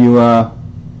 Hope you have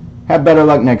better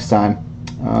luck next time.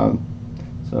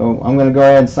 So I'm going to go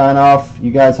ahead and sign off.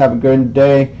 You guys have a good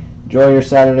day. Enjoy your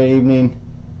Saturday evening.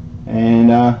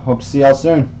 And hope to see y'all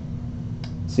soon.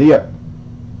 See ya.